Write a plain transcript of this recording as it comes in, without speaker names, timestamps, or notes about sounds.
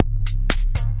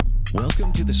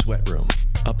Welcome to The Sweat Room,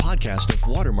 a podcast of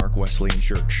Watermark Wesleyan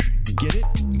Church. Get it,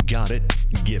 got it,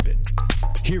 give it.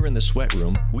 Here in The Sweat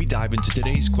Room, we dive into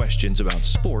today's questions about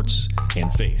sports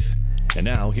and faith. And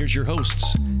now, here's your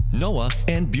hosts, Noah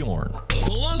and Bjorn.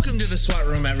 Well, welcome to The Sweat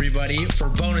Room, everybody, for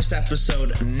bonus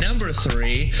episode number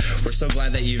 3. We're so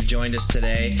glad that you've joined us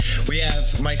today. We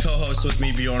have my co-host with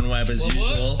me, Bjorn Webb, as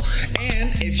usual.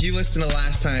 And if you listened to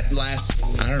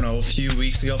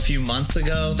a few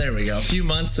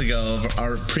months ago of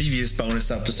our previous bonus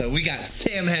episode, we got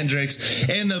Sam Hendricks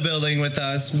in the building with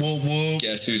us. Whoop, whoop.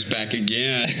 Guess who's back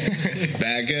again?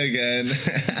 Back again.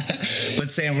 But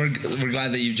Sam, we're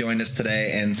glad that you joined us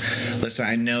today. And listen,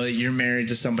 I know that you're married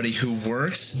to somebody who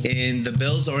works in the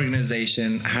Bills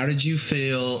organization. How did you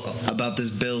feel about this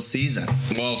Bills season?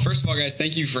 Well, first of all, guys,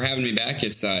 thank you for having me back.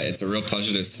 It's a real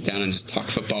pleasure to sit down and just talk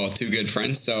football with two good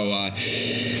friends. So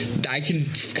I can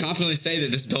confidently say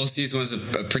that this Bills season was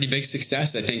a pretty big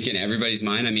success, I think, in everybody's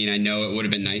mind. I mean, I know it would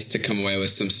have been nice to come away with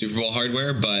some Super Bowl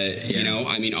hardware, but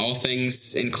all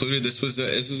things included, this was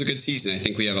a good season. I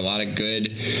think we have a lot of good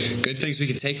things we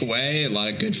can take away, a lot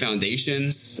of good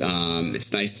foundations.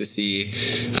 It's nice to see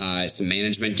some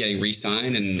management getting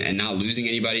re-signed and not losing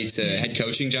anybody to head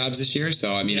coaching jobs this year.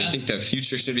 So, I think the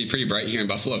future should be pretty bright here in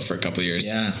Buffalo for a couple of years.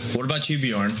 Yeah. What about you,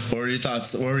 Bjorn? What were your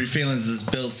thoughts? What were your feelings this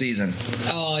Bills season?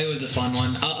 Oh, it was a fun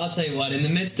one. I'll tell you what, in the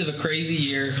midst of a crazy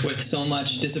year with so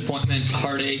much disappointment,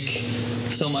 heartache,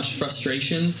 so much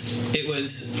frustrations, it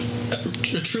was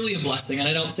truly a blessing, and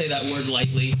I don't say that word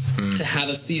lightly, to have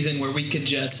a season where we could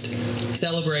just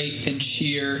celebrate and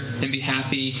cheer and be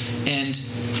happy. And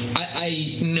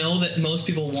I know that most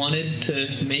people wanted to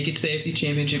make it to the AFC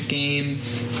Championship game.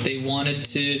 They wanted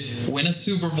to win a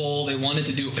Super Bowl. They wanted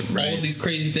to do all of these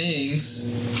crazy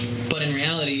things. But in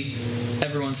reality,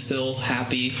 everyone's still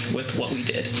happy with what we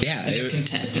did. Yeah. And they're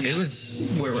content. And it was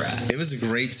where we're at. It was a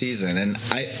great season. And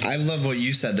I love what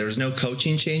you said. There was no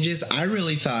coaching changes. I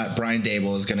really thought Brian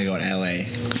Daboll was going to go to LA,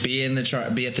 be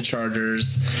at the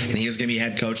Chargers, and he was going to be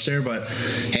head coach there. But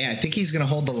hey, I think he's going to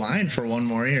hold the line for one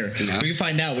more year. Yeah. We can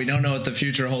find out. We don't know what the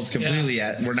future holds completely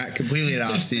yet. We're not completely at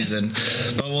off season,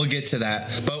 but we'll get to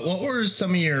that. But what were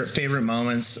some of your favorite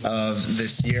moments of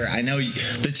this year? I know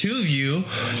the two of you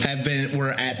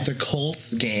were at the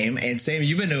Colts game, and Sam,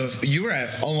 you were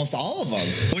at almost all of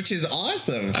them, which is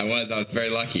awesome. I was very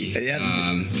lucky. Yeah.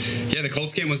 The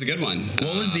Colts game was a good one.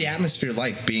 What was the atmosphere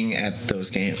like being at those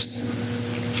games?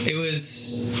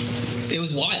 It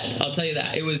was wild, I'll tell you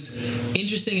that. It was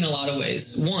interesting in a lot of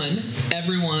ways. One,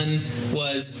 everyone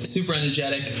was super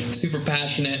energetic, super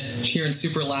passionate, cheering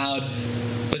super loud.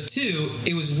 But two,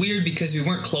 it was weird because we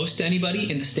weren't close to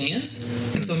anybody in the stands.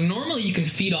 And so normally you can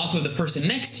feed off of the person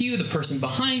next to you, the person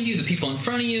behind you, the people in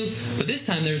front of you. But this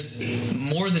time there's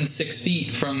more than 6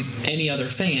 feet from any other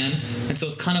fan. And so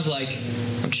it's kind of like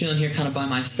I'm chilling here kind of by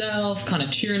myself, kind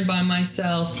of cheering by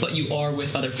myself, but you are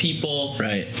with other people.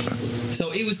 Right.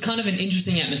 So it was kind of an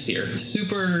interesting atmosphere.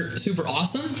 Super, super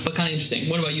awesome, but kind of interesting.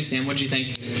 What about you, Sam? What did you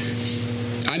think?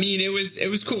 It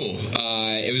was cool.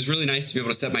 It was really nice to be able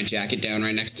to set my jacket down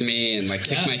right next to me and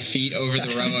kick my feet over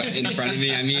the row in front of me.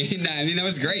 That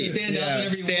was great. Stand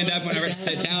up whenever I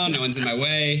sit down. No one's in my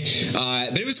way.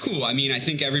 But it was cool. I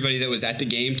think everybody that was at the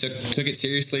game took it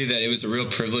seriously. That it was a real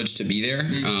privilege to be there.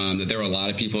 That there were a lot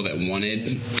of people that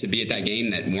wanted to be at that game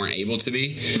that weren't able to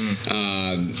be.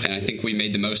 And I think we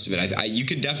made the most of it. You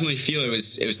could definitely feel it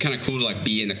was kind of cool to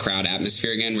be in the crowd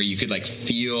atmosphere again, where you could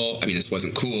feel. This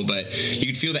wasn't cool, but you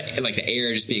could feel that the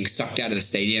air just being sucked out of the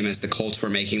stadium as the Colts were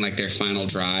making their final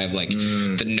drive.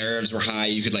 The nerves were high.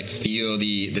 You could feel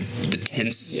the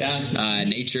tense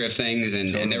nature of things,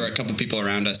 and there were a couple people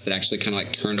around us that actually kind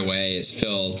of turned away as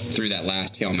Phil threw that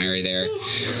last Hail Mary there.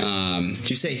 Did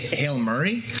you say Hail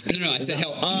Murray? No, I said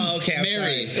Hail. Oh, okay. I'm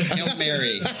Mary. sorry. Hail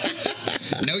Mary.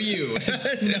 No you.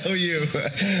 No you.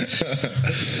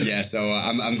 Yeah, so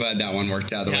I'm glad that one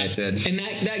worked out the way it did. And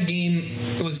that game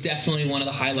was definitely one of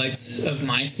the highlights of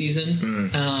my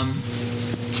season.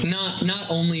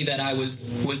 Not only that I was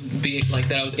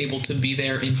I was able to be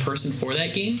there in person for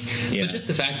that game, but just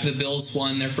the fact that the Bills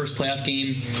won their first playoff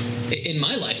game in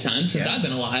my lifetime since I've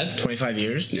been alive. 25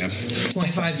 years? Yeah.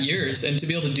 25 years. And to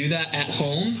be able to do that at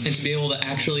home and to be able to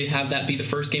actually have that be the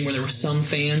first game where there were some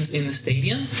fans in the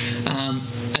stadium,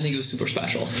 I think it was super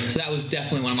special. So that was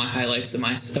definitely one of my highlights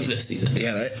of this season.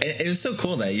 Yeah, it was so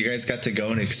cool that you guys got to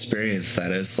go and experience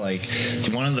that. It's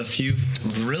one of the few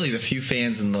really the few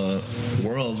fans in the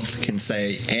world can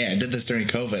say, hey, I did this during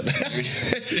COVID.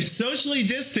 Socially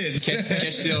distanced.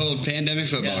 Catch the old pandemic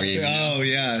football game. Oh,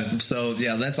 yeah. So,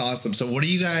 yeah, that's awesome. So,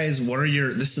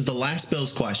 this is the last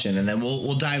Bills question, and then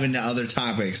we'll dive into other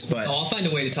topics. But I'll find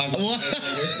a way to talk about it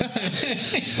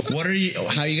later.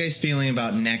 How are you guys feeling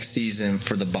about next season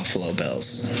for the Buffalo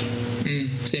Bills?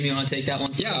 Sam, you want to take that one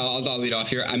first? Yeah, I'll lead off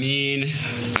here. I mean,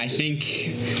 I think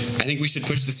we should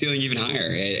push the ceiling even higher.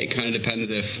 It kind of depends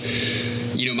if,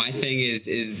 my thing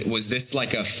was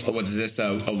this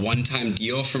a one-time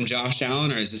deal from Josh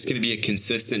Allen, or is this going to be a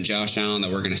consistent Josh Allen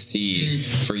that we're going to see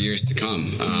for years to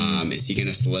come? Is he going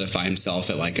to solidify himself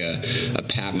at like a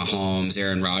Pat Mahomes,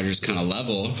 Aaron Rodgers kind of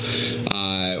level,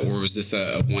 or was this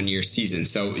a one-year season?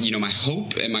 So, my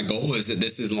hope and my goal is that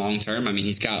this is long-term. I mean,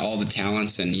 he's got all the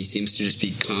talents, and he seems to just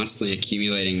be constantly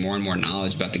accumulating more and more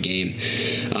knowledge about the game.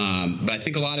 But I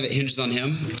think a lot of it hinges on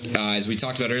him. As we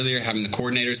talked about earlier, having the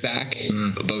coordinators back,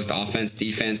 both offense,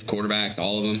 defense, quarterbacks,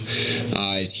 all of them,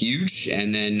 is huge.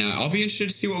 And then I'll be interested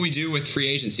to see what we do with free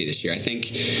agency this year. I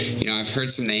think, I've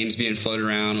heard some names being floated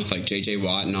around with like J.J.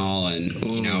 Watt and all, and,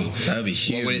 that'd be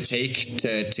huge. What would it take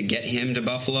to get him to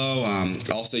Buffalo?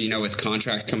 Also, with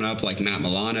contracts coming up, like Matt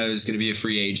Milano is going to be a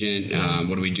free agent.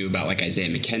 What do we do about like Isaiah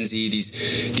McKenzie?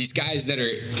 These guys that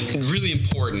are really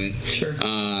important. Sure.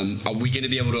 Are we going to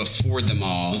be able to afford them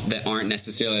all that aren't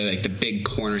necessarily like the big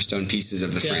cornerstone pieces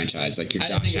of the franchise, like your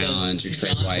Josh Allen, your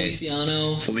Trey Weiss,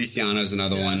 Feliciano's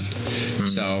another one.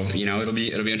 So it'll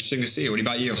be interesting to see. What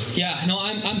about you? Yeah, no,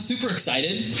 I'm super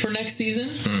excited for next season.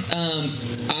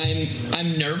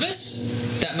 I'm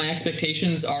nervous that my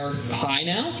expectations are high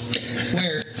now.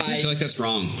 Where I feel like that's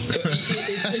wrong.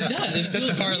 It does. It set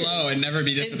the bar low and never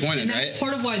be disappointed, and that's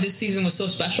part of why this season was so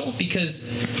special,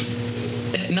 because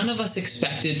none of us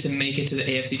expected to make it to the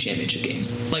AFC Championship game.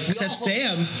 Except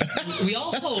Sam. We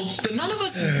all hoped, but none of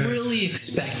us really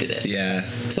expected it. Yeah.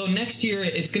 So next year,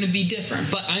 it's going to be different.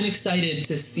 But I'm excited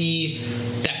to see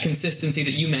that consistency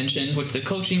that you mentioned with the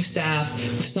coaching staff,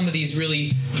 with some of these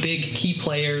really big key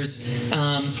players.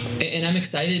 And I'm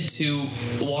excited to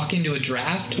walk into a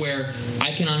draft where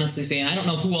I can honestly say, and I don't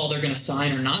know who all they're going to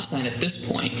sign or not sign at this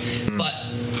point, but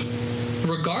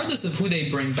regardless of who they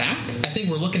bring back, I think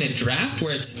we're looking at a draft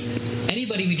where it's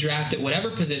anybody we draft at whatever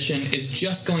position is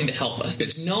just going to help us.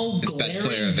 There's no best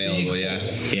player available, yeah.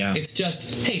 It's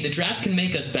just, hey, the draft can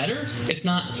make us better. It's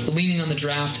not leaning on the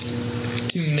draft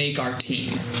to make our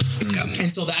team. Yeah.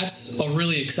 And so that's a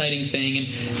really exciting thing.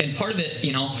 And part of it,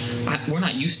 we're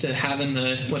not used to having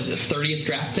the 30th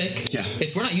draft pick. Yeah.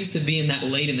 We're not used to being that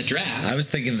late in the draft. I was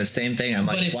thinking the same thing. I'm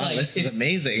like, wow, this is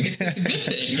amazing. It's a good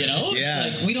thing, Yeah.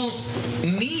 It's like we don't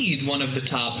need one of the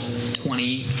top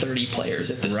 20, 30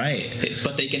 players at this point.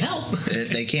 But they can help.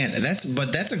 They can.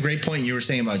 That's a great point you were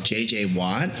saying about J.J.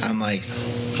 Watt. I'm like,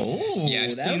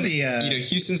 that would be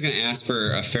Houston's going to ask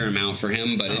for a fair amount for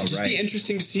him, but it'd just be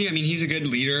interesting to see. I mean, he's a good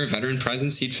leader, a veteran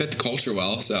presence. He'd fit the culture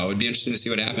well, so it'd be interesting to see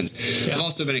what happens. Yeah. I've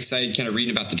also been excited kind of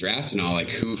reading about the draft and all, like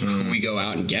who we go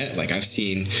out and get. Like I've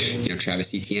seen,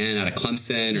 Travis Etienne out of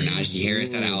Clemson or Najee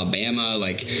Harris out of Alabama,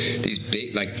 like these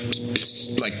big,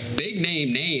 big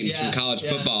name names from college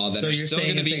football that are still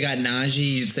going to be. If they got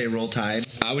Najee, you'd say Roll Tide.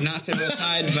 I would not say Roll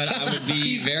Tide, but I would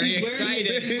be very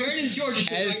excited. He's wearing his Georgia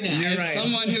shirt right now. As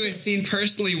someone who has seen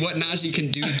personally what Najee can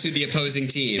do to the opposing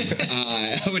team,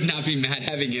 I would not be mad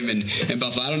having him in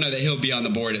Buffalo. I don't know that he'll be on the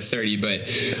board at 30, but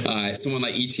someone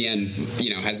like Etienne,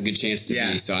 has a good chance to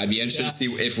be. So I'd be interested to see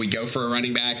if we go for a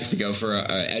running back, if we go for a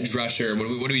edge rusher. What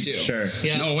do we do? Sure.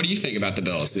 Yeah. No, what do you think about the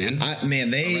Bills, man?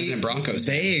 They resident Broncos.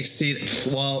 They exceed.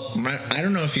 Well, I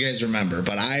don't know if you guys remember,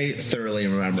 but I thoroughly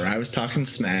remember. I was talking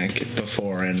smack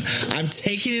before, and I'm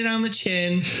taking it on the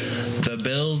chin. The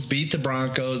Bills beat the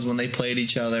Broncos when they played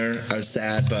each other. I was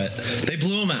sad, but they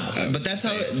blew them out. But that's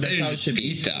how it should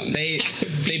be. Them. They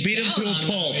beat them to a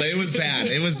pulp. It was bad.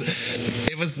 It was.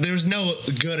 There was no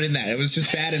good in that. It was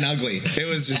just bad and ugly. It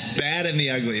was just bad and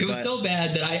the ugly. It was so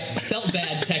bad that I felt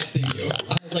bad texting you.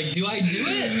 I was like, do I do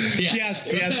it? Yeah. Yes,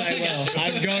 I will.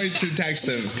 I'm going to text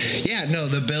him. Yeah, no,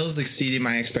 the Bills exceeded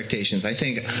my expectations. I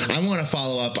think I want to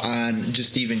follow up on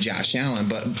just even Josh Allen,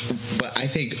 but I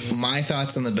think my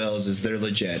thoughts on the Bills is they're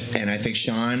legit, and I think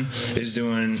Sean is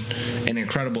doing an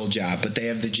incredible job. But they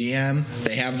have the GM,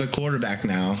 they have the quarterback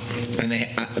now, and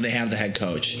they have the head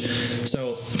coach.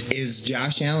 So is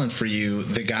Josh Allen for you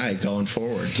the guy going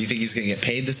forward? Do you think he's going to get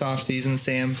paid this offseason,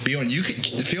 Sam? Bjorn, you can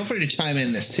feel free to chime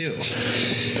in this too.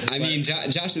 I mean,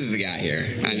 Josh is the guy here.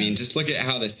 I mean, just look at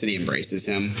how the city embraces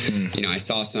him. You know, I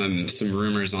saw some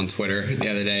rumors on Twitter the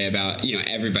other day about, you know,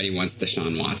 everybody wants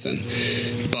Deshaun Watson,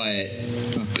 but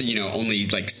you know, only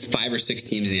like 5 or 6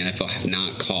 teams in the NFL have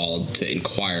not called to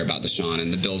inquire about Deshaun,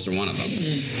 and the Bills are one of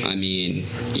them. I mean,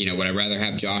 you know, would I rather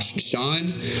have Josh or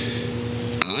Deshaun?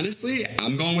 Honestly,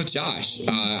 I'm going with Josh.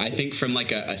 I think from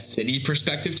like a city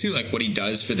perspective too, like what he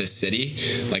does for the city,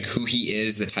 like who he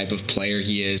is, the type of player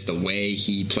he is, the way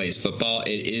he plays football,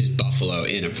 it is Buffalo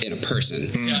in a person.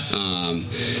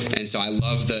 And so I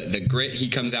love the grit he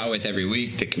comes out with every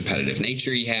week, the competitive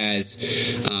nature he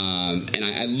has, and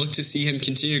I look to see him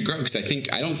continue to grow, because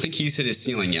I don't think he's hit his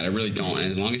ceiling yet. I really don't. And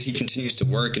as long as he continues to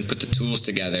work and put the tools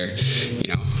together, you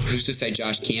know, who's to say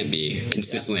Josh can't be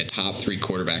consistently a top 3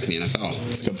 quarterback in the NFL?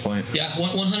 That's a good point. Yeah,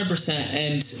 100%.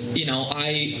 And, you know,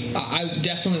 I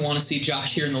definitely want to see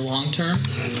Josh here in the long term.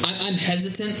 I'm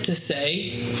hesitant to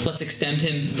say let's extend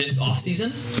him this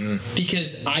offseason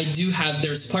because I do have,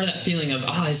 there's part of that feeling of,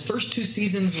 his first 2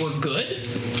 seasons were good.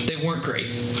 They weren't great.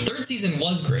 3rd season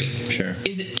was great. Sure.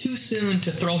 Is it too soon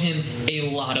to throw him a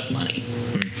lot of money?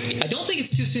 I don't think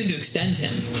it's too soon to extend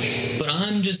him, but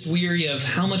I'm just weary of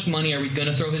how much money are we going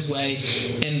to throw his way,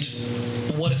 and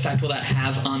what effect will that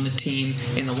have on the team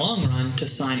in the long run to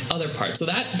sign other parts. So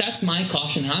that's my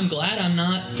caution, and I'm glad I'm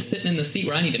not sitting in the seat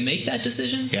where I need to make that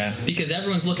decision. Yeah. Because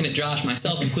everyone's looking at Josh,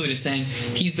 myself included, saying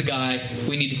he's the guy,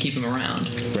 we need to keep him around.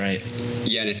 Right.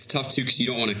 Yeah, and it's tough too, because you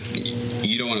don't want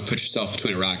to put yourself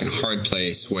between a rock and a hard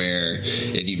place where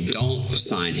if you don't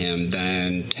sign him,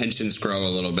 then tensions grow a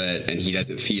little bit, and he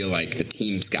doesn't feel like the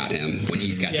team's got him when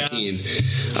he's got the team.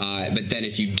 But then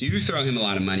if you do throw him a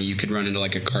lot of money, you could run into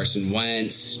like a Carson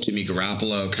Wentz, Jimmy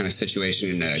Garoppolo kind of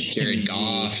situation, Jared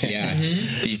Goff. Yeah,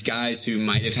 these guys who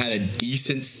might have had a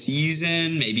decent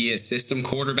season, maybe a system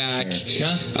quarterback,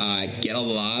 get a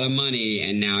lot of money,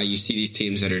 and now you see these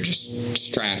teams that are just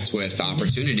strapped with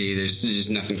opportunity. There's just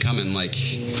nothing coming. Like,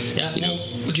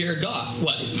 Jared Goff,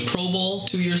 Pro Bowl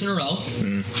 2 years in a row,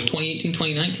 2018,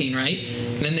 2019, right?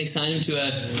 And then they signed him to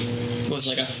a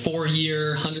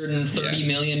 4-year, $130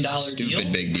 million deal.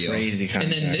 Stupid big deal. Crazy contract.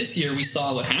 And then this year we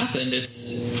saw what happened.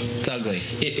 It's ugly.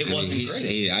 It wasn't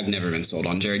great. I've never been sold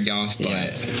on Jared Goff,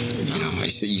 but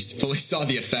you fully saw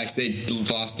the effects. They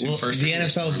lost 2 first. The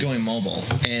NFL is going mobile,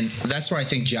 and that's where I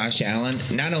think Josh Allen.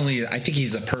 Not only I think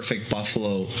he's a perfect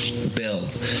Buffalo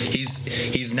build.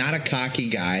 He's not a cocky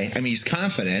guy. I mean, he's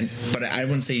confident, but I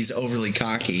wouldn't say he's overly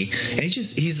cocky. And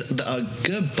he's a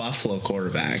good Buffalo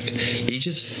quarterback. He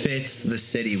just fits the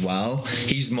city well.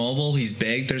 He's mobile. He's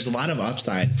big. There's a lot of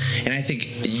upside, and I think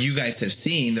you guys have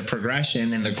seen the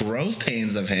progression and the growth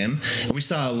pains of him. And we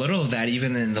saw a little of that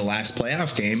even in the last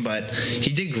playoff game, but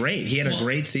he did great. He had a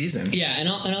great season. Yeah, and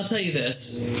I'll tell you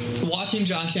this: watching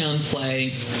Josh Allen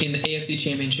play in the AFC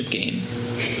Championship game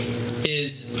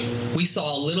we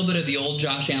saw a little bit of the old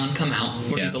Josh Allen come out,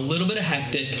 where he's a little bit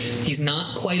hectic. He's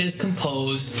not quite as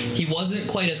composed. He wasn't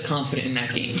quite as confident in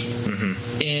that game,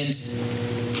 and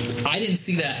I didn't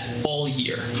see that all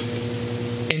year.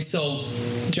 And so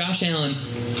Josh Allen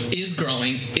is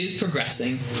growing, is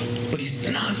progressing, but he's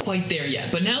not quite there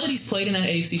yet. But now that he's played in that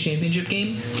AFC Championship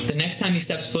game, the next time he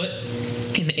steps foot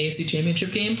in the AFC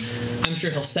Championship game, I'm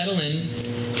sure he'll settle in.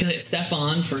 He'll hit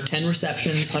Stephon for 10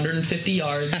 receptions, 150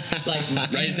 yards. Like,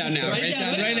 write it down now. Write it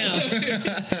down right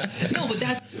now. No, but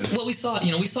that's what we saw.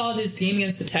 You know, we saw this game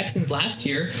against the Texans last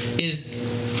year.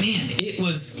 It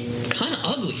was kind of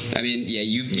ugly. I mean,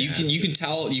 you can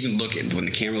tell. You can look at when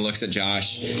the camera looks at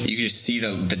Josh. You can just see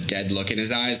the dead look in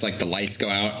his eyes. Like the lights go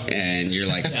out, and you're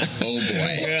like, oh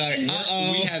boy. You're like,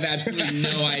 we have absolutely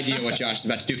no idea what Josh is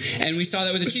about to do. And we saw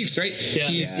that with the Chiefs, right? Yeah.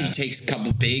 He takes a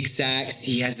couple big sacks.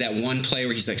 He has that one play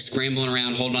where he's like scrambling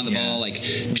around, holding on the ball, like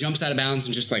jumps out of bounds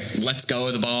and just like lets go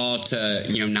of the ball to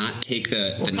not take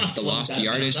the lofty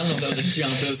yardage. I don't know if that was a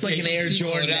jump. It was like an Air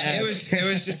Jordan. It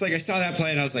was just like I saw that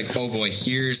play and I was like, oh boy,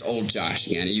 here's old Josh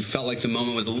again. And you felt like the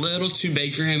moment was a little too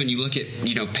big for him. And you look at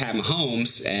Pat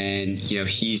Mahomes, and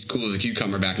he's cool as a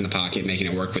cucumber back in the pocket, making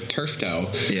it work with turf toe.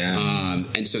 Yeah.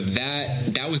 And so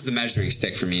that was the measuring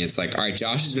stick for me. It's like, all right,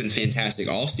 Josh has been fantastic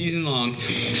all season long,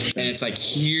 and it's like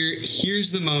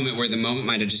here's the moment where the moment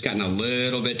might have just gotten a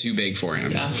little bit too big for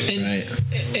him. Yeah.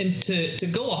 And to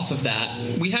go off of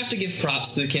that, we have to give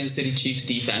props to the Kansas City Chiefs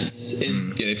defense.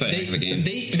 They played a heck of a game.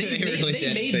 They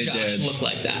made Josh look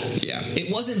like that. Yeah.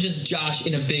 It wasn't just Josh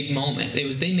in a big moment. It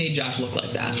was they made Josh look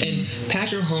like that. And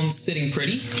Patrick Mahomes sitting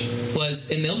pretty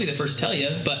was, and they'll be the first to tell you,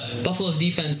 but Buffalo's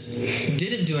defense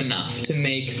didn't do enough to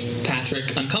make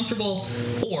Patrick uncomfortable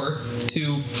or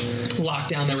to lock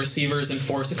down their receivers and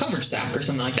force a coverage sack or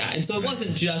something like that. And so it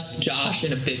wasn't just Josh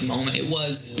in a big moment. It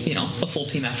was, a full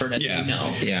team effort, as you know.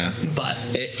 Yeah. But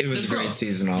it was a great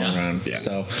season all around. Yeah.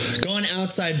 So going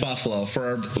outside Buffalo, for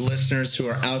our listeners who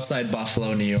are outside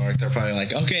Buffalo, New York, they're probably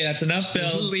like, okay, that's enough,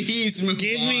 Bills. Please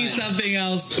give me something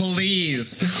else,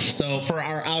 please. So for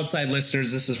our outside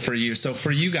listeners, this is for you. So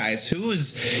for you guys, who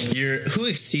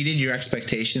exceeded your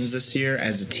expectations this year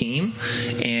as a team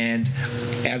and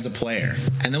as a player?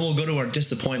 And then we'll go to our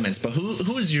disappointments. But who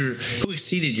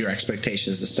exceeded your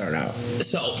expectations to start out?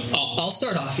 So I'll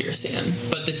start off here, Sam.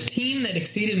 But the team that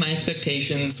exceeded my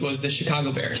expectations was the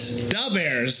Chicago Bears. The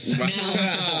Bears. Now,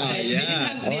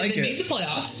 they made the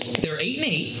playoffs. They were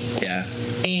 8-8. Yeah.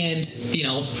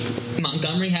 And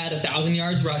Montgomery had 1,000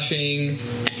 yards rushing.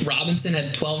 Robinson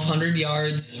had 1,200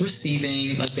 yards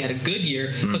receiving. Like, they had a good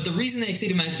year. But the reason they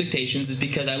exceeded my expectations is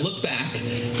because I look back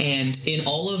and in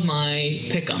all of my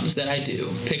pick'ems that I do,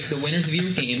 pick the winners of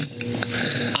your games,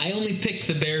 I only picked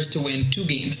the Bears to win 2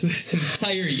 games this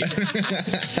entire year.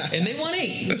 And they won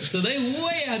 8. So they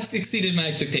way out exceeded my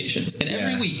expectations. And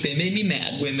every week they made me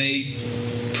mad when they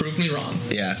proved me wrong.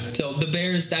 Yeah. So the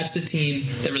Bears, that's the team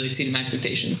that really exceeded my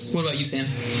expectations. What about you, Sam?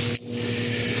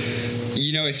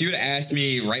 If you would have asked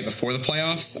me right before the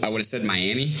playoffs, I would have said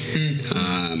Miami.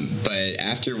 But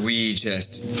after we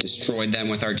just destroyed them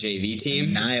with our JV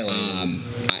team,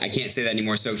 I can't say that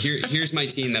anymore. So here's my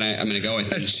team that I'm going to go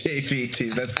with. JV team,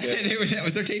 that's good. That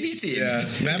was our JV team. Yeah,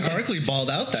 Matt Barkley balled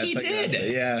out that. He did.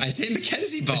 Yeah, Isaiah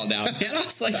McKenzie balled out. Man, I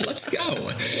was like, let's go.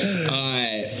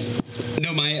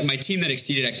 No, my team that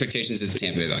exceeded expectations is the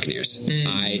Tampa Bay Buccaneers.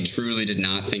 I truly did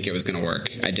not think it was going to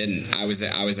work. I didn't. I was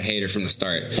a hater from the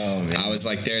start. Oh man, I was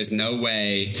like, there's no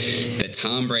way that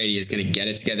Tom Brady is going to get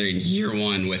it together in year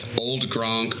one with old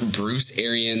Gronk, Bruce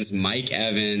Arians, Mike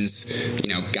Evans,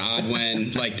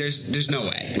 Godwin. Like, there's no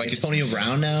way. Like, Antonio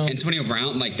Brown now. Antonio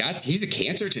Brown, like, he's a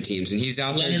cancer to teams, and he's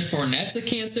out Leonard there. Leonard Fournette's a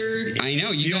cancer. I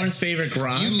know. Bjorn's favorite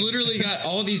Gronk. You literally got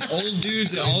all these old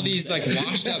dudes and all these like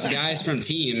washed up guys from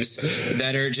teams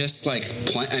that are just like.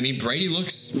 Brady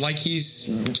looks like he's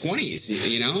 20s.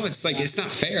 It's like it's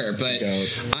not fair. But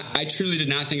I truly did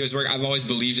not think it was work. I've always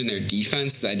believed in their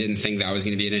defense. I didn't think that was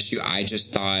going to be an issue. I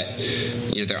just thought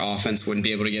their offense wouldn't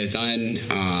be able to get it done.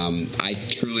 I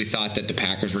truly thought that the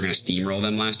Packers were going to steamroll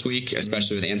them last week,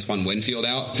 especially with Antoine Winfield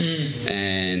out.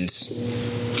 And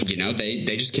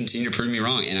they just continue to prove me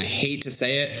wrong. And I hate to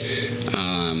say it,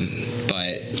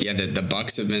 but yeah, the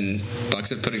Bucks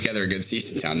have put together a good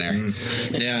season down there.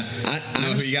 Yeah,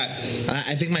 who you got?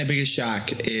 I think my biggest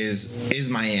shock is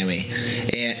Miami,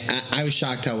 and I was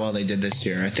shocked how well they did this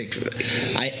year. I think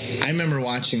I remember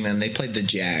watching them. They played the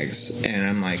Jags, and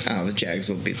I'm like, oh, the Jags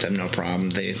will beat them, no problem.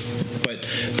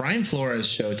 But Brian Flores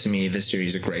showed to me this year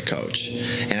he's a great coach,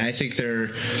 and I think they're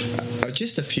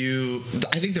just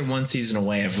I think they're one season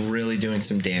away of really doing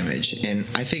some damage. And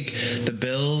I think the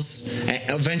Bills,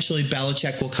 eventually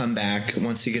Belichick will come back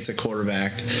once he gets a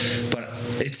quarterback, but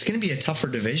it's going to be a tougher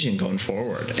division going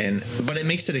forward. But it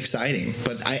makes it exciting.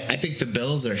 But I think the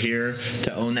Bills are here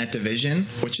to own that division,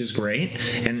 which is great.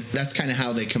 And that's kind of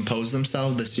how they compose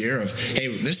themselves this year of, hey,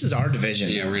 this is our division.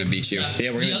 Yeah, we're going to beat you.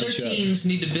 Yeah, we're going to beat you. The other teams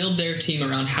need to build their team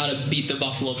around how to beat the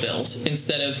Buffalo Bills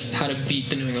instead of how to beat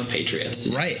the New England Patriots.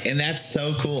 Right, and that's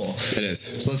so cool. It is.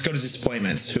 So let's go to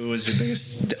disappointments. Who was your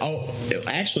biggest...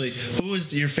 who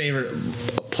was your favorite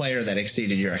player that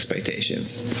exceeded your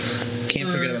expectations? Can't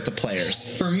forget about the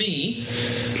players. For me,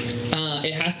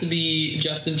 it has to be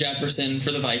Justin Jefferson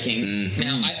for the Vikings.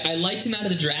 Now, I liked him out of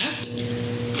the draft,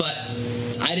 but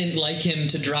I didn't like him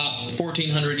to drop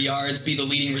 1,400 yards, be the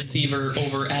leading receiver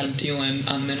over Adam Thielen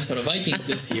on the Minnesota Vikings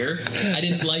this year. I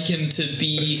didn't like him to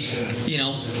be,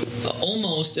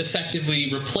 almost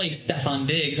effectively replace Stephon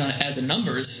Diggs as a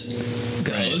numbers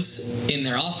goes in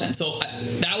their offense. So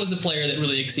that was a player that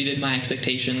really exceeded my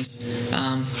expectations.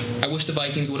 I wish the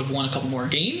Vikings would have won a couple more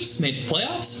games, made the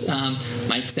playoffs.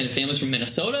 My extended family's from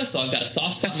Minnesota, so I've got a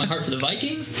soft spot in my heart for the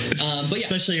Vikings. But yeah.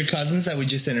 Especially your cousins that we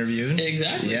just interviewed.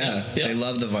 Exactly. Yeah. They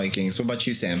love the Vikings. What about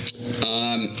you, Sam?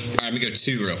 All right, I'm going to go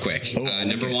 2 real quick.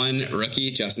 Number 1,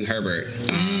 rookie, Justin Herbert.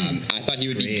 I thought he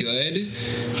would be good.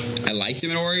 I liked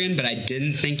him at Oregon, but I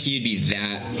didn't think he'd be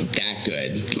that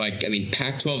good.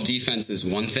 Pac-12 defense is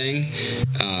one thing.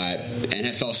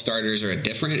 NFL starters are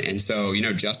different. And so,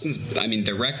 Justin's,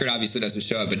 the record obviously doesn't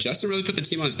show it, but Justin really put the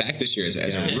team on his back this year as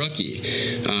a rookie,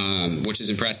 which is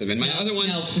impressive. And my other one...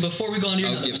 Now, before we go on to your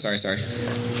other one, sorry.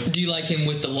 Do you like him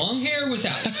with the long hair or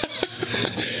without?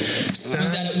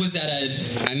 Was that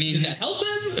a? I mean, did that help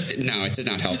him? No, it did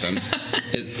not help him.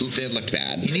 It looked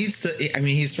bad. He needs to. I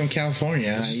mean, he's from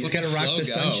California. He's got to rock the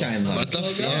sunshine look. Let the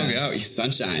flow go.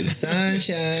 Sunshine.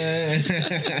 Sunshine.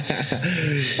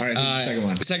 All right, who's the second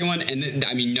one? Second one, and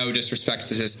I mean, no disrespect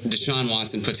to this, Deshaun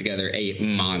Watson put together a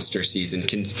monster season.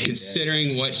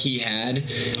 Considering what he had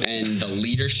and the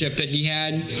leadership that he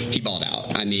had, he balled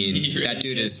out. I mean, really that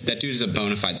dude is a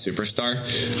bona fide superstar,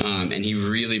 and he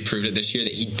really proved it this year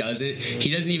that he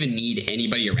doesn't even need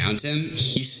anybody around him.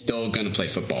 He's still going to play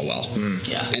football well.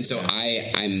 Yeah. And so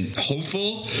I'm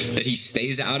hopeful that he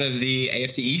stays out of the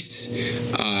AFC East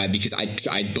because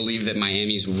I believe that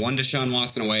Miami's one Deshaun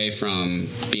Watson away from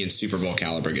being Super Bowl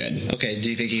caliber good. Okay, do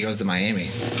you think he goes to Miami?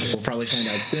 We'll probably find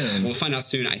out soon. We'll find out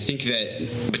soon. I think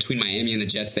that between Miami and the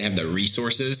Jets, they have the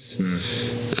resources.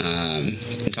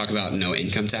 And talk about no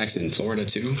income tax in Florida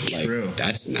too. True.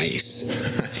 That's nice.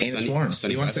 And it's warm.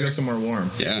 He wants to go somewhere warm.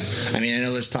 Yeah. I mean, I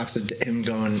know there's talks of him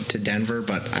going to Denver,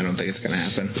 but I don't think it's going to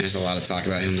happen. There's a lot of talk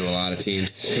about him to a lot of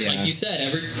teams. Yeah. Like you said,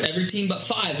 every team but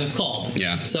 5 have called.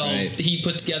 Yeah. So he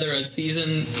put together a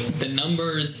season, the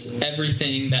numbers,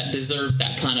 everything that deserves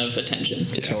that kind of attention.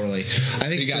 Yeah. Totally. I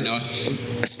think you got Noah?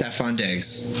 Stephon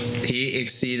Diggs. He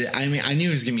exceeded. I mean, I knew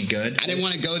he was going to be good. I didn't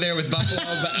want to go there with Buffalo,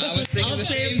 but I was thinking the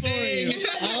same thing.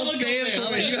 I'll say it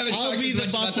for you. I'll be the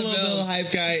Buffalo Bill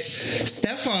hype guy.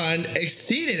 Stephon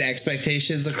exceeded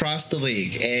expectations across the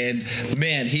league, and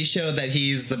man, he showed that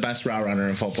he's the best route runner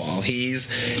in football.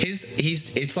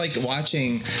 It's like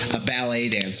watching a ballet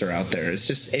dancer out there.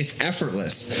 It's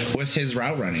effortless with his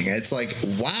route running. It's like,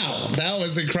 wow, that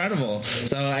was incredible.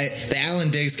 So the Allen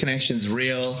Diggs connection's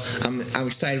real. I'm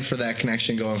excited for that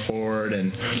connection going forward,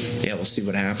 and yeah, we'll see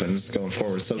what happens going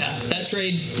forward. So yeah, that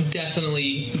trade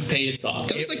definitely paid its off.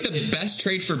 That was like the best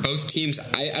trade for both teams.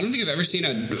 I don't think I've ever seen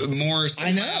a more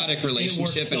symbiotic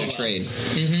relationship in a trade.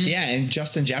 Mm-hmm. Yeah, and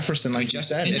Justin Jefferson, like you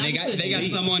said, and they got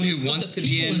someone who wants to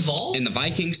be in the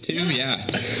Vikings too. Yeah.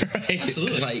 Right.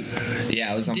 Absolutely.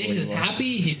 Yeah, it was unbelievable. Diggs is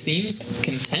happy. He seems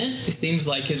content. It seems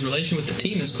like his relation with the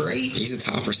team is great. He's a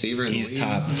top receiver in the league. He's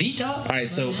top. The top. All right,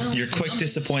 so your quick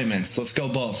disappointments. Let's go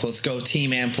both. Let's go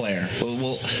team and player.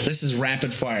 This is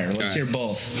rapid fire. Let's hear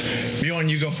both. Bjorn,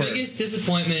 you go first. Biggest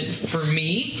disappointment for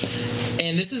me,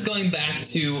 and this is going back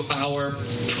to our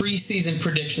preseason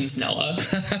predictions, Noah.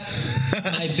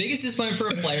 My biggest disappointment for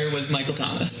a player was Michael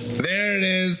Thomas. There it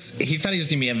is. He thought he was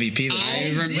going to be MVP this year. I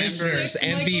did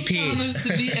MVP. Michael Thomas to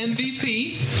be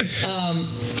MVP.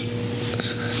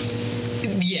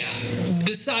 Yeah.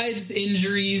 Besides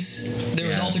injuries, there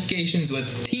was altercations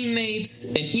with teammates,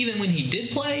 and even when he did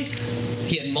play,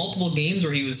 he had multiple games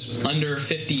where he was under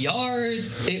 50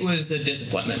 yards. It was a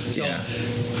disappointment. So,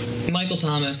 Michael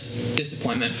Thomas,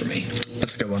 disappointment for me.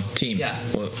 That's a good one. Team. Yeah.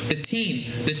 Well, The team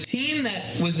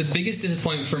that was the biggest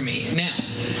disappointment for me. Now,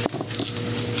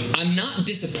 I'm not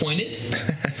disappointed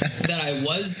that I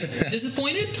was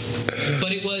disappointed,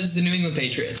 but it was the New England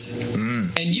Patriots.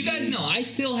 And you guys know, I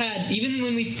still had, even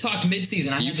when we talked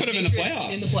midseason, I had put the them in the Patriots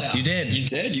playoffs. In the playoffs. you did. You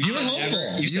did. You were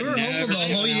hopeful. You were hopeful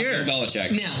the whole year.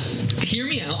 Belichick. Now, hear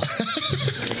me out.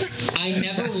 I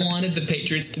never wanted the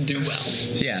Patriots to do well.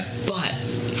 Yeah. But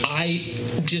I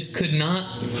just could not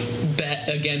bet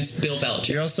against Bill Belichick.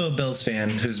 You're also a Bills fan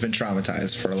who's been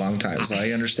traumatized for a long time, so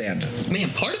I understand. Man,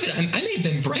 part of it, I may have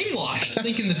been brainwashed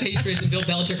thinking the Patriots and Bill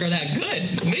Belichick are that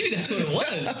good. Maybe that's what it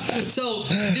was. So,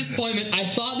 disappointment. I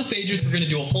thought the Patriots were going to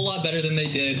do a whole lot better than they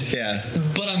did. Yeah.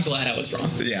 But I'm glad I was wrong.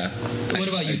 Yeah. What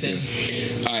about you, Sam?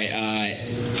 All right.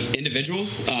 Individual,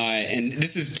 and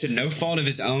this is to no fault of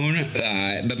his own,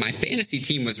 but my fantasy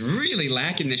team was really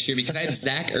lacking this year because I had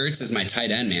Zach Ertz as my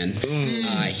tight end, man.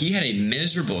 He had a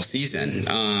miserable season.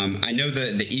 I know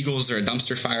the Eagles are a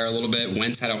dumpster fire a little bit.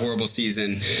 Wentz had a horrible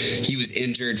season. He was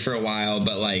injured for a while,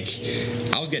 but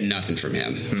I was getting nothing from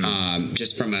him.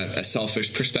 Just from a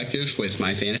selfish perspective with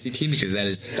my fantasy team, because that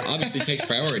is obviously takes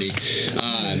priority.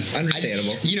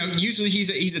 Understandable. Usually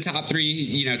he's a top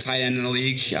 3, tight end in the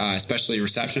league, especially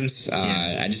receptions.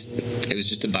 It was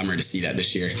just a bummer to see that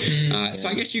this year. So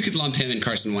I guess you could lump him and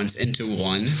Carson Wentz into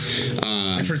one.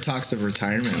 I've heard talks of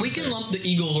retirement. We can lump the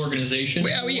Eagles organization.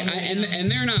 Well,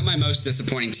 and they're not my most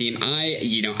disappointing team.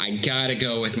 I gotta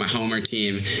go with my homer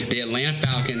team. The Atlanta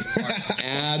Falcons are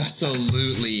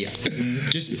absolutely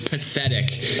just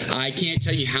pathetic. I can't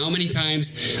tell you how many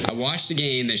times I watched a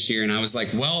game this year and I was like,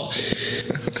 well,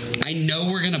 I know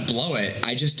we're gonna blow it.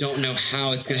 I just don't know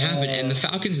how it's gonna happen. And the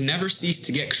Falcons never cease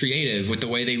to get creative creative with the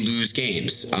way they lose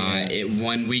games.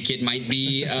 One week it might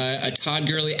be a Todd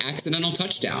Gurley accidental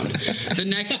touchdown. The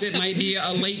next it might be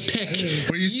a late pick.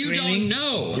 Were you don't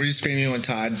know. Were you screaming when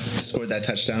Todd scored that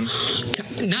touchdown?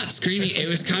 Not screaming. It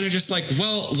was kind of just like,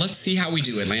 well, let's see how we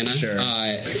do, Atlanta. Sure.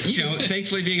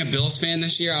 Thankfully being a Bills fan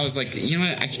this year, I was like, you know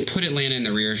what? I can put Atlanta in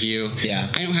the rear view. Yeah.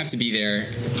 I don't have to be there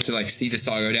to like see this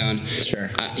all go down. Sure.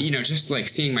 Just like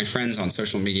seeing my friends on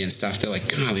social media and stuff, they're like,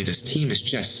 golly, this team is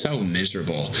just so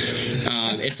miserable.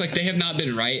 It's like they have not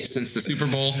been right since the Super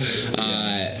Bowl.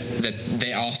 That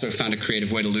they also found a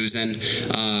creative way to lose in.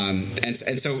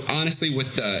 And so honestly,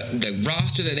 with the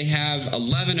roster that they have,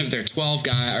 11 of their 12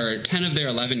 guys, or 10 of their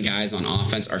 11 guys on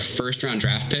offense are first-round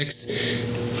draft picks,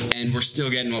 and we're still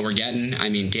getting what we're getting. I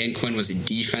mean, Dan Quinn was a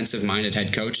defensive-minded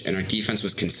head coach, and our defense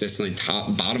was consistently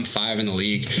bottom 5 in the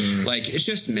league. Like, it's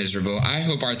just miserable. I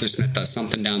hope Arthur Smith does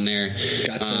something down there.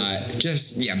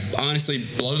 Honestly,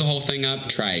 blow the whole thing up,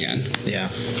 try again. Yeah.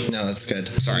 No, that's good.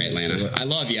 Sorry, Atlanta. I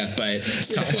love you, but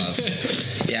it's tough love.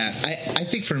 Yeah, I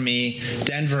think for me,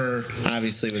 Denver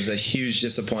obviously was a huge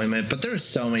disappointment, but there were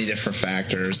so many different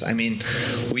factors. I mean,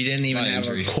 we didn't even have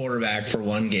a quarterback for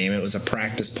one game. It was a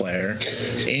practice player.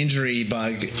 Injury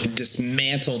bug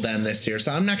dismantled them this year,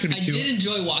 so I'm not going to be too... I did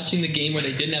enjoy watching the game where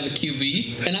they didn't have a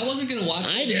QB, and I wasn't going to watch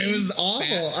it. It was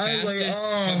awful.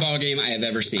 Fastest football game I have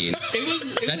ever seen.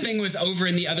 That thing was over,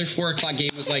 and the other 4 o'clock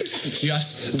game was like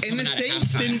just... And the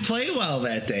Saints didn't play well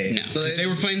that day. No, because they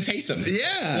were playing Taysom.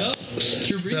 Yeah. Yep.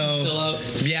 Drew Brees is still out.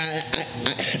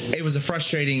 Yeah, it was a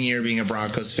frustrating year being a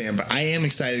Broncos fan, but I am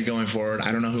excited going forward.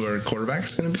 I don't know who our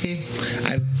quarterback's going to be.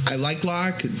 I like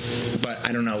Locke, but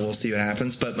I don't know. We'll see what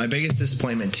happens. But my biggest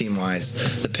disappointment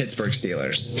team-wise, the Pittsburgh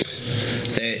Steelers.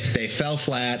 They fell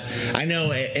flat. I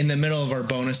know in the middle of our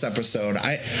bonus episode,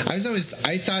 I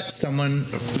thought someone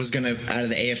was going to, out of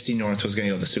the AFC North, was going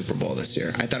to go to the Super Bowl this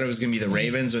year. I thought it was going to be the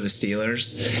Ravens or the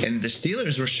Steelers, and the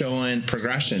Steelers were showing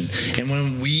progression. And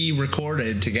when we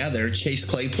recorded together, Chase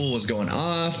Claypool was going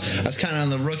off. I was kind of on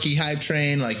the rookie hype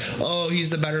train, like, oh, he's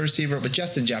the better receiver, but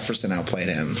Justin Jefferson outplayed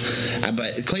him.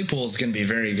 But Claypool is going to be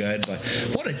very good, but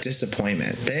what a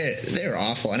disappointment. They're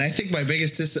awful. And I think my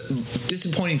biggest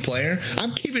disappointing player,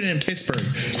 I'm keeping it in Pittsburgh,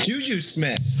 Juju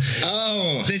Smith.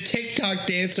 Oh, the TikTok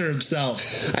dancer himself.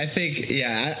 I think,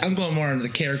 I'm going more on the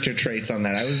character traits on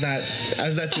that. I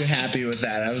was not too happy with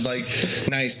that. I was like,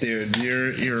 nice, dude.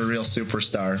 You're a real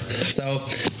superstar. So,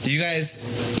 do you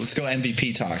guys, let's go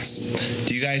MVP talks.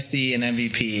 Do you guys see an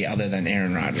MVP other than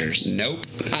Aaron Rodgers? Nope.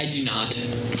 I do not.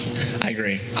 I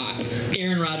agree.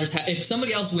 Aaron Rodgers, if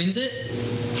somebody else wins it,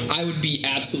 I would be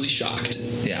absolutely shocked.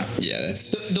 Yeah. Yeah,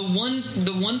 that's... The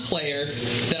one player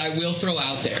that I will throw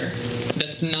out there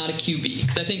that's not a QB,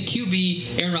 because I think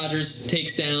QB, Aaron Rodgers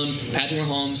takes down Patrick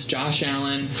Mahomes, Josh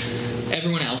Allen,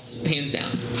 everyone else, hands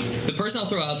down. The person I'll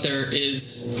throw out there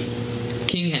is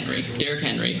Derrick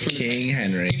Henry. From King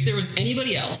Henry. If there was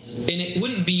anybody else, and it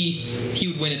wouldn't be he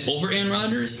would win it over Aaron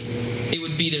Rodgers, it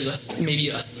would be there's maybe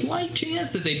a slight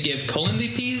chance that they'd give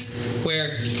co-MVPs,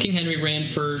 where King Henry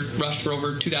rushed for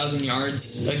over 2,000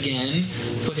 yards again,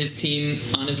 put his team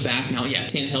on his back. Now,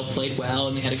 Tannehill played well,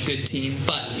 and they had a good team,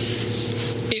 but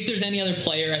if there's any other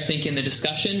player, I think, in the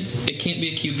discussion, it can't be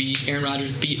a QB. Aaron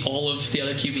Rodgers beat all of the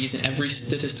other QBs in every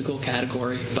statistical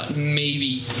category, but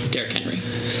maybe Derrick Henry.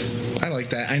 I like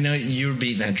that. I know you were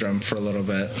beating that drum for a little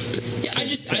bit. Yeah, I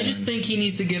just think he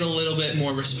needs to get a little bit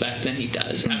more respect than he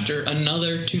does after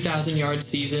another 2,000-yard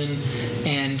season,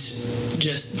 and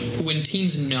just when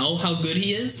teams know how good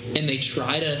he is and they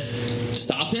try to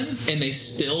stop him and they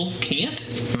still can't,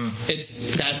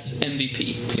 that's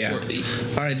MVP worthy.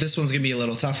 All right, this one's gonna be a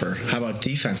little tougher. How about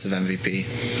defensive MVP?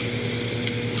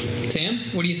 Sam,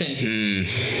 what do you think?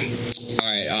 All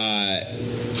right.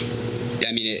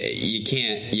 I mean, you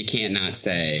can't not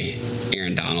say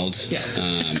Aaron Donald. Yeah.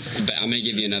 But I'm going to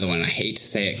give you another one. I hate to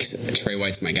say it because Trey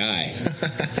White's my guy.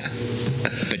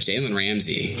 But Jalen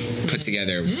Ramsey put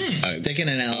together sticking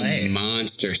in LA a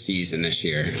monster season this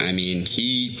year. I mean,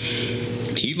 he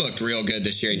looked real good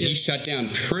this year, and he shut down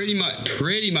pretty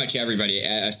much everybody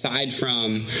aside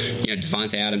from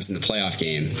Devontae Adams in the playoff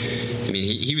game. I mean,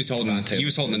 he was holding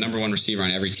the number one receiver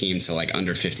on every team to like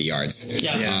under 50 yards.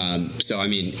 Yeah. So I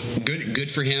mean,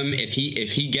 good for him. If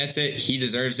he gets it, he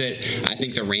deserves it. I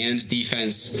think the Rams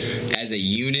defense as a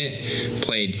unit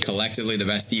played collectively the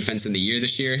best defense in the year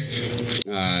this year,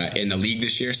 in the league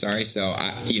this year. Sorry. So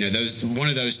one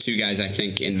of those two guys, I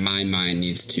think, in my mind,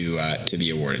 needs to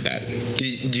be awarded that.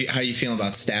 How do you feel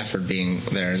about Stafford being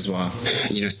there as well?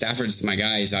 Stafford's my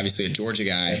guy. He's obviously a Georgia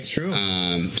guy. That's true.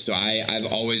 So I've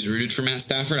always rooted for Matt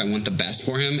Stafford. I want the best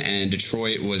for him, and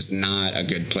Detroit was not a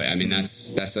good play. I mean,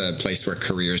 that's a place where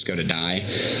careers go to die. guy.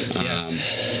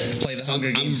 Play the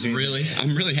Hunger Games.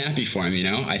 I'm really happy for him.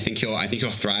 I think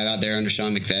he'll thrive out there under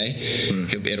Sean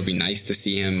McVay. It'll be nice to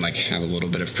see him have a little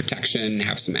bit of protection,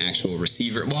 have some actual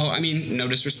receiver. Well, I mean, no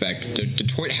disrespect,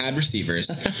 Detroit had receivers.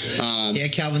 He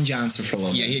had Calvin Johnson for a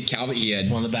little bit. Yeah, he had Calvin. He had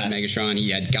one of the best. Megatron. He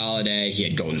had Galladay. He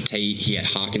had Golden Tate. He had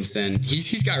Hawkinson.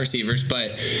 He's got receivers,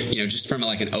 but just from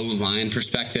an O-line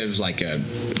perspective,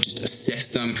 just a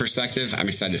system perspective, I'm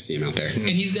excited to see him out there.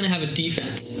 And he's going to have a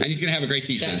defense. And he's going to have a great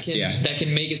defense. That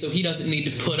can make it so he doesn't need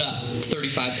to put up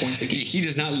 35 points a game. He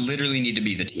does not literally need to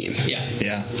be the team. Yeah.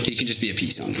 He can just be a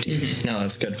piece on the team. Mm-hmm. No,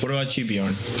 that's good. What about you,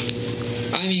 Bjorn?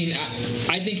 I mean,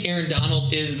 I think Aaron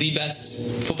Donald is the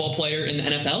best football player in the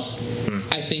NFL.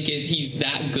 I think he's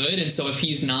that good, and so if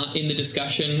he's not in the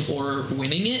discussion or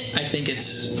winning it, I think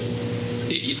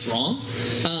it's wrong.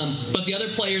 But the other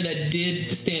player that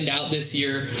did stand out this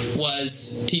year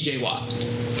was TJ Watt.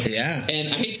 Yeah.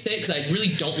 And I hate to say it because I really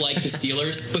don't like the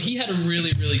Steelers, but he had a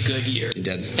really, really good year. He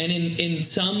did. And in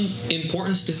some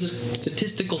important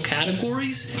statistical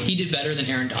categories, he did better than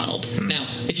Aaron Donald. Now,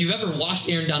 if you've ever watched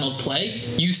Aaron Donald play,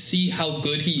 you see how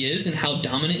good he is and how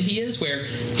dominant he is, where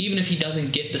even if he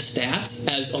doesn't get the stats,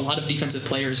 as a lot of defensive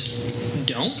players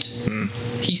don't,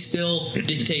 he still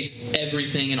dictates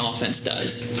everything an offense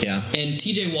does. Yeah. And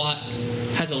TJ Watt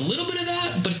has a little bit of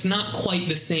that, but it's not quite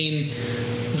the same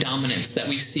dominance that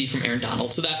we see from Aaron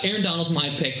Donald. So that Aaron Donald's my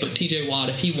pick, but TJ Watt,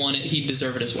 if he won it, he'd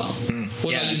deserve it as well.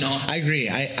 What about you, Noah? I agree.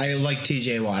 I like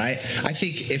TJ Watt. I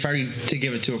think if I were to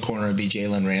give it to a corner, it'd be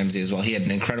Jalen Ramsey as well. He had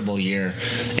an incredible year,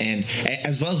 and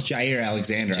as well as Jair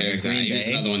Alexander. He was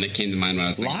another one that came to mind when I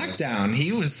was thinking lockdown.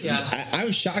 He was. Yeah. I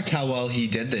was shocked how well he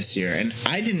did this year, and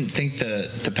I didn't think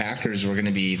the Packers were going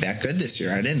to be that good this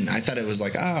year. I didn't. I thought it was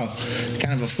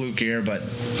kind of a fluke year, but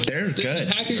they're good.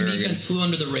 The Packers' defense flew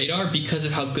under the radar because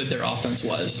of how good their offense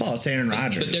was. Well, it's Aaron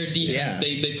Rodgers. But their defense,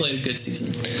 they played a good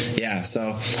season. Yeah,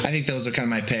 so I think those are kind of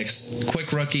my picks.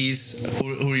 Quick rookies.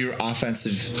 Who are your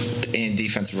offensive and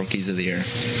defensive rookies of the year?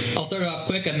 I'll start it off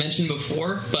quick. I mentioned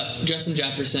before, but Justin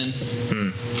Jefferson.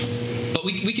 But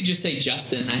we could just say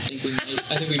Justin. I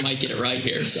think we might get it right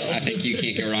here. So I think you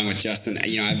can't go wrong with Justin.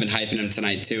 I've been hyping him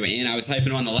tonight too, and I was hyping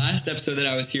him on the last episode that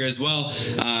I was here as well.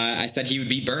 I said he would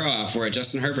beat Burrow out for it.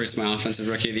 Justin Herbert's my offensive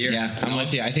rookie of the year. Yeah, I'm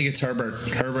with you. I think it's Herbert.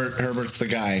 Herbert's the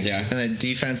guy. Yeah. And then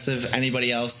defensive,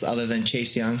 anybody else other than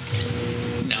Chase Young?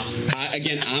 No.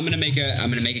 Again, I'm gonna make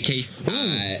a case.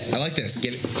 I like this.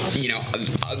 A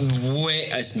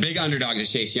big underdog to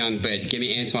Chase Young, but give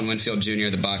me Antoine Winfield Jr.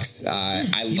 the Bucks. He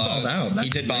balled out. He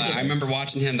did ball out. I remember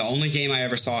watching him. The only game I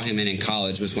ever saw him in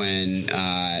college was when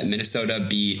Minnesota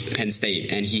beat Penn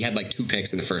State, and he had 2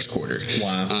 picks in the first quarter.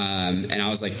 Wow. And I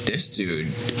was like, this dude,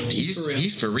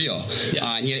 he's for real.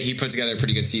 Yeah. And he put together a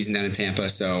pretty good season down in Tampa.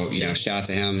 So shout out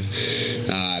to him.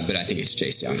 But I think it's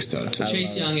Chase Young still.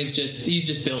 Chase Young is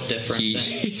just built different.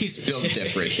 He's built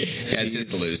different. Yeah, it's his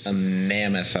to lose. A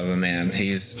mammoth of a man.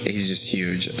 He's just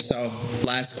huge. So,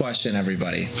 last question,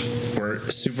 everybody.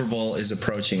 Super Bowl is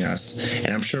approaching us,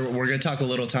 and I'm sure we're going to talk a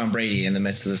little Tom Brady in the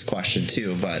midst of this question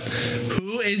too. But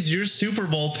who is your Super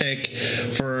Bowl pick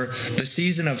for the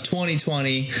season of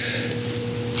 2020?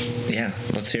 Yeah,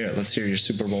 let's hear it. Let's hear your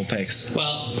Super Bowl picks.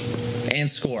 Well, and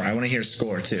score. I want to hear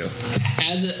score too.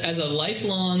 As a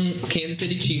lifelong Kansas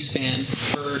City Chiefs fan,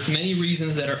 for many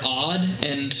reasons that are odd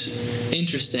and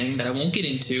interesting that I won't get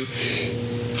into,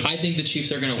 I think the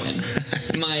Chiefs are going to win.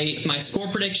 My score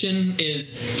prediction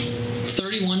is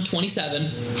 31-27.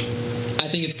 I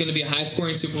think it's going to be a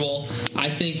high-scoring Super Bowl. I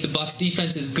think the Bucs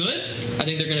defense is good. I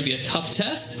think they're going to be a tough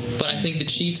test, but I think the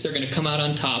Chiefs are going to come out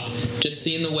on top. Just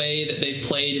seeing the way that they've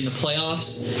played in the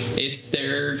playoffs,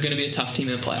 they're going to be a tough team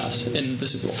in the playoffs in the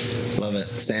Super Bowl. Love it.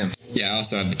 Sam? Yeah, I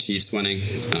also have the Chiefs winning.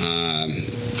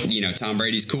 Tom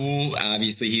Brady's cool.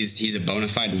 Obviously, he's a bona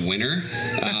fide winner.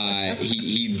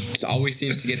 He always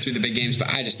seems to get through the big games,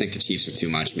 but I just think the Chiefs are too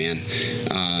much, man.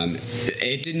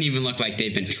 It didn't even look like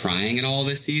they've been trying at all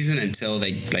this season until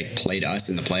they played us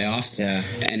in the playoffs. Yeah.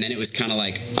 And then it was kind of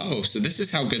like, oh, so this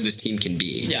is how good this team can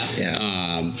be. Yeah.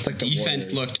 It's like the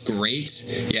defense Warriors. Looked great.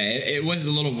 Yeah, it was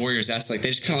a little Warriors-esque. They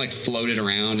just kind of floated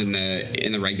around in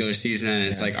the regular season, and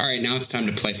it's like, all right, now it's time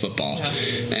to play football. Yeah.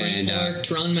 Frank Clark,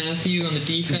 Teron Matthew on the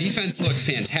defense. Defense looked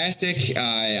fantastic.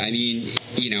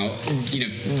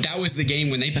 That was the game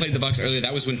when they played the Bucs earlier.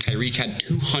 That was when Tyreek had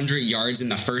 200 yards in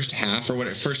the first half or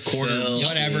first quarter,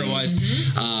 whatever it was.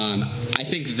 I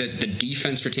think that the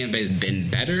defense for Tampa Bay has been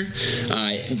better,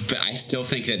 but I still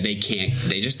think that they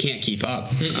just can't keep up.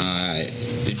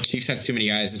 The Chiefs have too many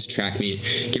guys. Let's track me.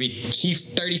 Give me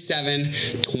Chiefs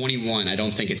 37-21. I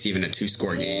don't think it's even a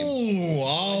 2-score game. Ooh,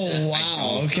 oh,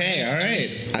 wow. Okay, all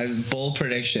right. I have bold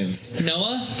predictions.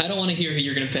 Noah, I don't want to hear who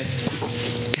you're going to pick.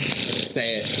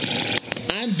 Say it.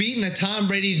 I'm beating the Tom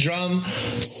Brady drum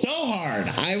so hard.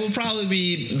 I will probably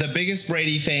be the biggest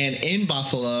Brady fan in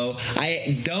Buffalo.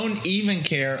 I don't even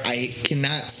care. I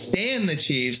cannot stand the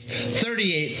Chiefs.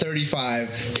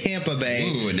 38-35, Tampa Bay.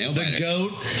 Ooh, nail biter. The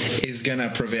GOAT is going to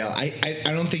prevail. I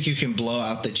don't think you can blow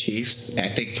out the Chiefs. I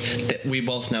think that we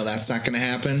both know that's not going to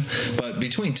happen. But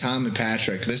between Tom and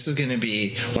Patrick, this is going to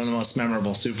be one of the most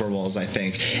memorable Super Bowls, I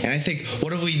think. And I think,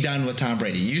 what have we done with Tom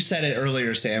Brady? You said it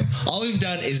earlier, Sam. All we've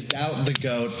done is doubt the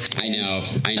GOAT. I know.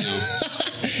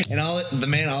 And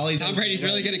all he Tom Brady's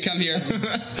really going to come here,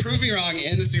 prove me wrong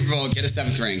in the Super Bowl, get a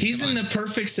 7th ring. He's in the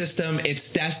perfect system. It's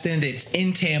destined. It's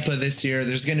in Tampa this year.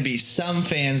 There's going to be some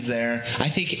fans there. I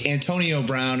think Antonio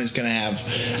Brown is going to have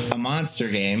a monster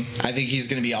game. I think he's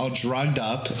going to be all drugged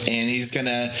up, and he's going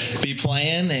to be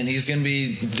playing, and he's going to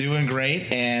be doing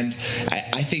great. And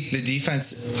I think the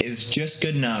defense is just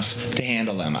good enough to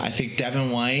handle them. I think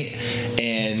Devin White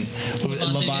and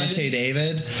Levante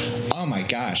David, oh my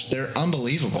gosh, they're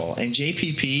unbelievable. And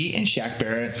JPP and Shaq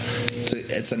Barrett,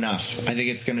 it's enough. I think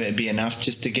it's going to be enough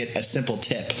just to get a simple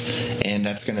tip, and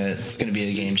it's going to be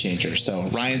a game changer. So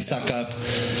Ryan Suckup,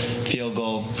 field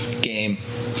goal, game.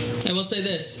 I will say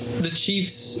this: the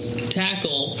Chiefs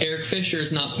tackle Eric Fisher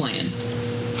is not playing,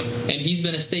 and he's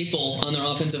been a staple on their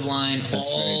offensive line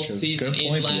all season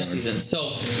and last season.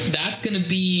 So that's going to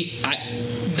be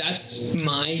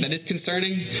that is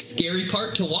concerning, scary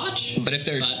part to watch. But if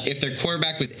their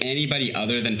quarterback was anybody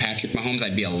other than Patrick Mahomes,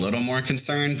 I'd be a little more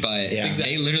concerned. But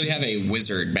they literally have a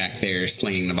wizard back there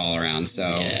slinging the ball around. So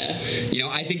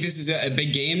I think this is a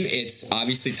big game. It's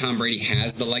obviously Tom Brady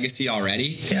has the legacy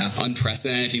already. Yeah,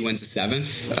 unprecedented if he wins a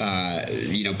 7th.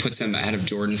 Puts him ahead of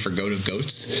Jordan for GOAT of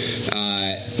GOATs.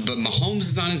 But Mahomes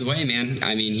is on his way, man.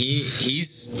 I mean, we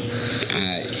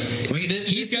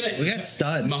got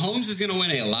studs. Mahomes is going to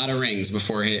win a lot of rings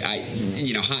before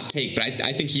hot take, but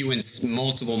I think he wins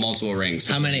multiple rings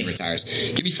before he retires.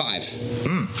 Give me 5.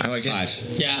 I like 5.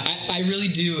 it. Yeah, I really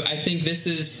do. I think this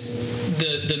is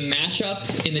the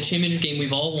matchup in the championship game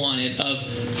we've all wanted of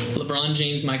LeBron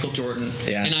James, Michael Jordan.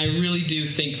 Yeah. And I really do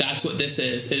think that's what this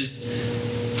is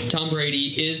Tom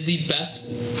Brady is the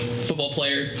best football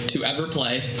player to ever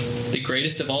play, the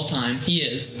greatest of all time. He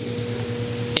is.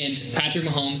 And Patrick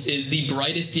Mahomes is the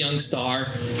brightest young star,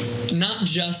 not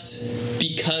just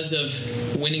because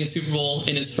of winning a Super Bowl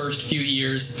in his first few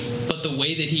years, but the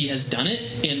way that he has done it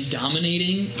and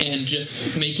dominating and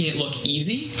just making it look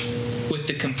easy with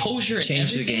the composure and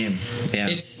changed everything. The game.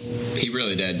 Yeah. He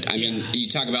really did. I mean, you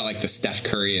talk about like the Steph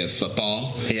Curry of football,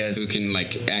 who can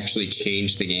like actually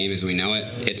change the game as we know it.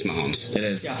 It's Mahomes. It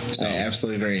is. Yeah. So, I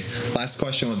absolutely agree. Last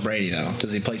question with Brady though.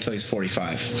 Does he play till he's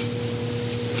 45?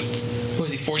 What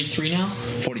is he, 43 now?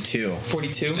 42.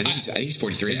 42? I think he's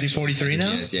 43. Is he 43 now?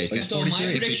 He is, yeah, he's so 43.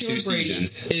 My prediction with Brady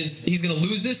is he's going to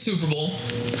lose this Super Bowl.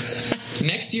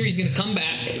 Next year, he's going to come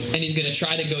back, and he's going to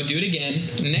try to go do it again.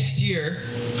 Next year,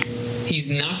 he's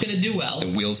not going to do well. The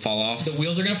wheels fall off. The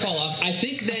wheels are going to fall off. I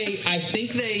think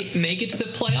they make it to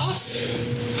the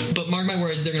playoffs, but mark my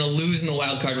words, they're going to lose in the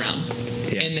wild card round.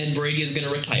 Yeah. And then Brady is going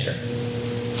to retire.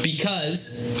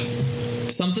 Because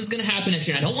something's going to happen next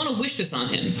year. And I don't want to wish this on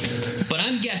him, but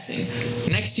I'm guessing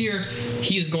next year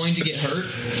he is going to get hurt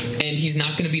and he's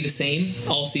not going to be the same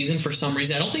all season for some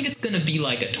reason. I don't think it's going to be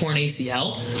like a torn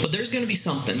ACL, but there's going to be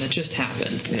something that just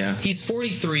happens. Yeah. He's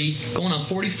 43, going on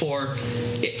 44.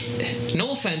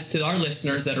 No offense to our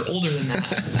listeners that are older than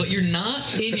that, but you're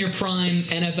not in your prime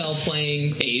NFL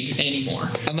playing age anymore.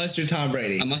 Unless you're Tom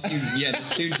Brady.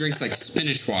 This dude drinks like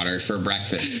spinach water for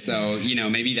breakfast. So,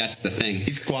 maybe that's the thing.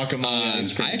 Eats guacamole.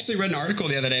 I actually read an article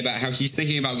the other day about how he's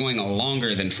thinking about going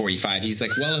longer than 45. He's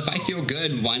like, well, if I feel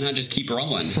good, why not just keep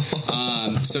rolling?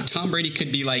 So Tom Brady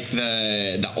could be like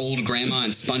the old grandma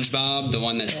in SpongeBob, the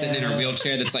one that's sitting in her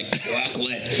wheelchair that's like,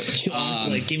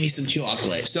 chocolate. Give me some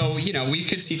chocolate. So, we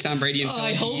could see Tom Brady until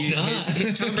I hope not.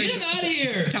 Get him out of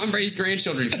here. Tom Brady's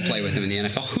grandchildren could play with him in the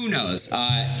NFL. Who knows?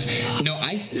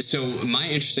 So my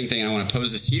interesting thing, and I want to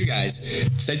pose this to you guys,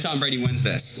 say Tom Brady wins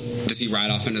this. Does he ride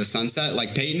off into the sunset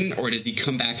like Peyton, or does he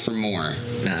come back for more?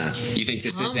 Nah. You think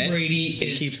this is it? Tom Brady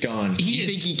keeps going.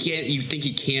 You think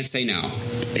he can't say no?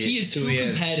 He is too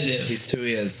competitive. He's who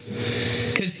he is.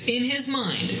 Because in his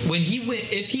mind,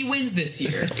 if he wins this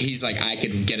year, he's like, I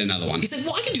could get another one. He's like, said,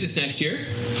 well, I can do this next year.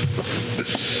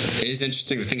 It is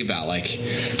interesting to think about. Like,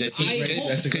 does he?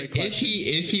 That's a great question.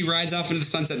 If he rides off into the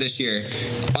sunset this year,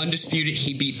 undisputed,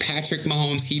 he beat Patrick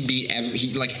Mahomes. He beat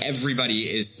everybody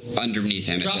is underneath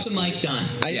him. Drop the mic, done.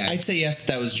 I'd say yes.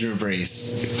 That was Drew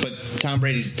Brees, but Tom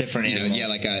Brady's different animal.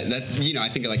 I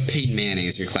think like Peyton Manning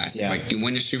is your classic. Yeah. Like, you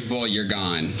win a Super Bowl, you're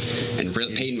gone. And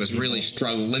Peyton was really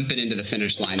limping into the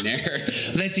finish line there.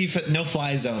 That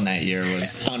no-fly zone that year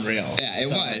was unreal. Yeah, it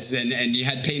was. And you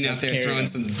had Peyton out there throwing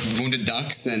some wounded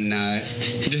ducks and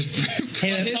just...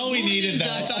 Hey, that's all we needed, though.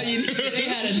 That's all you needed. They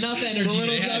had enough energy.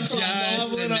 They had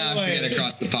just enough to get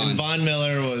across the pond. And Von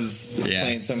Miller was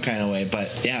playing some kind of way.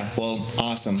 But, yeah, well,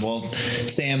 awesome. Well,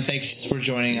 Sam, thanks for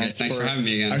joining us. Thanks for having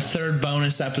me again. Our third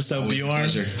bonus episode. Always Bjorn, a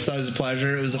pleasure. it's always a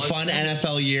pleasure. It was a fun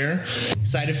NFL year.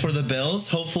 Excited for the Bills.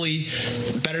 Hopefully,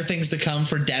 better things to come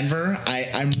for Denver.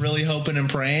 I'm really hoping and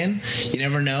praying. You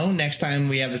never know. Next time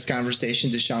we have this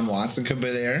conversation, Deshaun Watson could be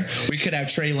there. We could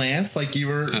have Trey Lance, like you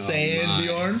were saying,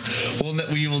 Bjorn.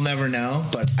 We will never know.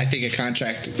 But I think a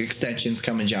contract extension's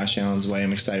coming Josh Allen's way.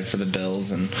 I'm excited for the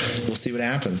Bills, and we'll see what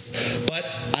happens. But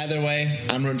either way,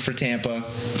 I'm rooting for Tampa.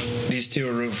 These two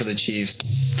are rooting for the Chiefs.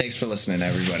 Thanks for listening,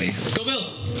 everybody. Go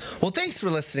Bills! Well, thanks for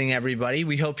listening, everybody.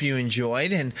 We hope you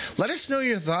enjoyed, and let us know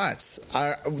your thoughts.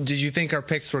 Did you think our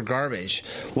picks were garbage?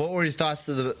 What were your thoughts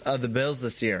of the Bills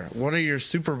this year? What are your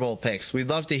Super Bowl picks? We'd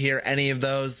love to hear any of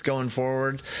those going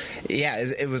forward. Yeah,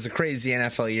 it was a crazy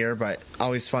NFL year, but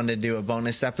always fun to do a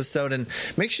bonus episode. And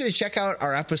make sure to check out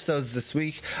our episodes this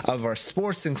week of our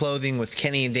Sports and Clothing with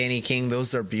Kenny and Danny King.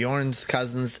 Those are Bjorn's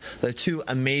cousins. They're two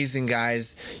amazing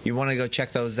guys. You want to go check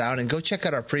those out, and go check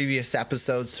out our previous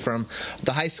episodes from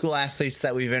the high school athletes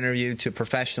that we've interviewed to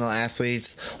professional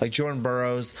athletes like Jordan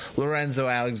Burroughs, Lorenzo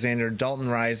Alexander, Dalton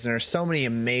Reisner. So many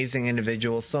amazing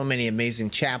individuals, so many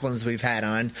amazing chaplains we've had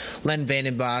on. Len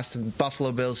Vandenbos,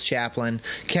 Buffalo Bills chaplain,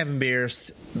 Kevin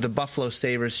Bierce, the Buffalo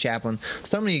Sabres chaplain.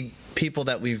 So many people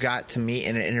that we've got to meet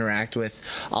and interact with.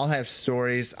 All have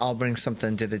stories. All bring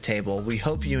something to the table. We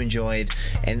hope you enjoyed,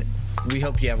 and we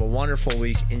hope you have a wonderful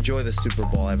week. Enjoy the Super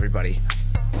Bowl, everybody.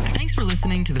 Thanks for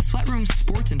listening to the Sweat Room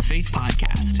Sports and Faith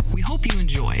Podcast. We hope you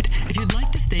enjoyed. If you'd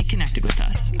like to stay connected with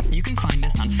us, you can find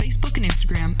us on Facebook and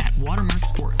Instagram at Watermark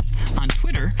Sports, on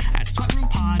Twitter at Sweat Room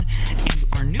Pod, and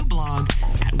our new blog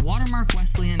at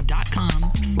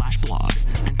watermarkwesleyan.com/blog.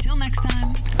 Until next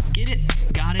time, get it,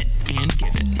 got it, and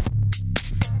give it.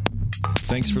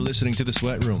 Thanks for listening to The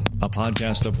Sweat Room, a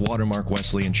podcast of Watermark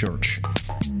Wesleyan Church.